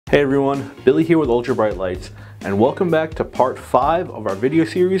Hey everyone, Billy here with Ultra Bright Lights, and welcome back to part 5 of our video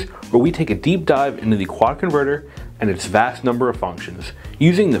series where we take a deep dive into the Quad Converter and its vast number of functions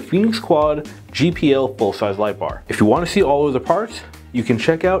using the Feniex Quad GPL full-size light bar. If you want to see all of the parts, you can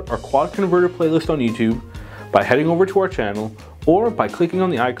check out our Quad Converter playlist on YouTube by heading over to our channel or by clicking on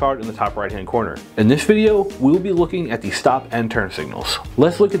the iCard in the top right hand corner. In this video, we'll be looking at the stop and turn signals.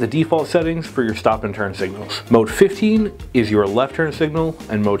 Let's look at the default settings for your stop and turn signals. Mode 15 is your left turn signal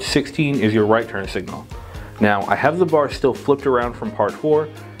and mode 16 is your right turn signal. Now, I have the bar still flipped around from part 4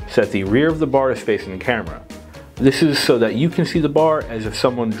 so that the rear of the bar is facing the camera. This is so that you can see the bar as if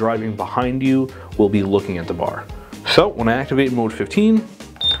someone driving behind you will be looking at the bar. So when I activate mode 15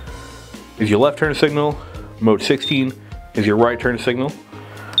 is your left turn signal, mode 16 is your right turn signal.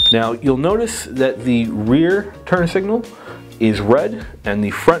 Now you'll notice that the rear turn signal is red and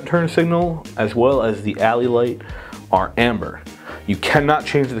the front turn signal as well as the alley light are amber. You cannot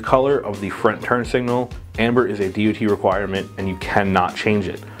change the color of the front turn signal. Amber is a DOT requirement and you cannot change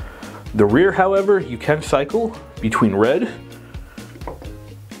it. The rear, however, you can cycle between red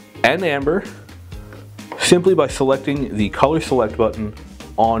and amber simply by selecting the color select button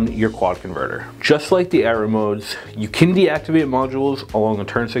on your quad converter. Just like the arrow modes, you can deactivate modules along the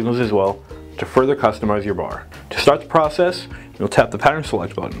turn signals as well to further customize your bar. To start the process, you'll tap the pattern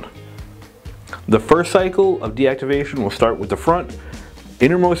select button. The first cycle of deactivation will start with the front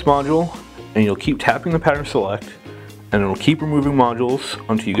innermost module, and you'll keep tapping the pattern select and it'll keep removing modules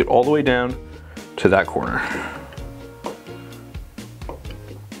until you get all the way down to that corner.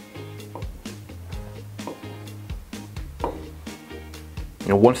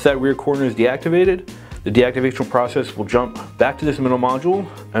 Now, once that rear corner is deactivated, the deactivation process will jump back to this middle module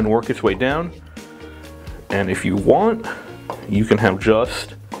and work its way down. And if you want, you can have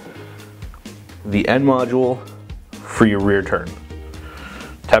just the end module for your rear turn.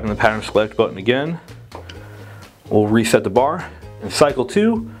 Tapping the pattern select button again will reset the bar. In cycle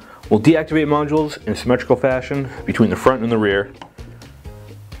 2, we'll deactivate modules in symmetrical fashion between the front and the rear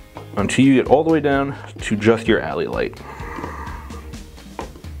until you get all the way down to just your alley light.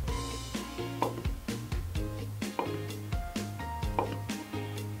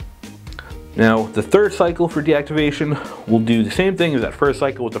 Now, the third cycle for deactivation will do the same thing as that first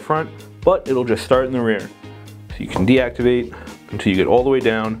cycle with the front, but it'll just start in the rear. So you can deactivate until you get all the way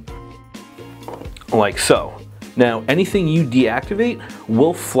down, like so. Now, anything you deactivate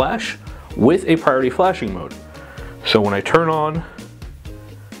will flash with a priority flashing mode. So when I turn on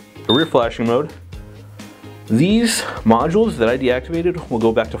the rear flashing mode, these modules that I deactivated will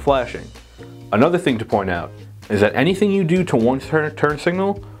go back to flashing. Another thing to point out is that anything you do to one turn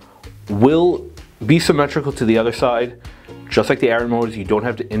signal will be symmetrical to the other side. Just like the arrow modes, you don't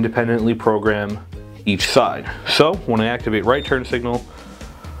have to independently program each side. So when I activate right turn signal,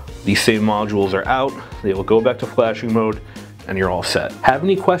 these same modules are out, they will go back to flashing mode, and you're all set. Have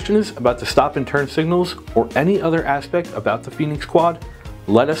any questions about the stop and turn signals or any other aspect about the Feniex Quad?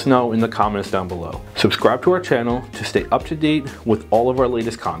 Let us know in the comments down below. Subscribe to our channel to stay up to date with all of our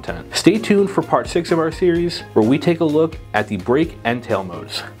latest content. Stay tuned for part 6 of our series where we take a look at the brake and tail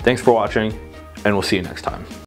modes. Thanks for watching, and we'll see you next time.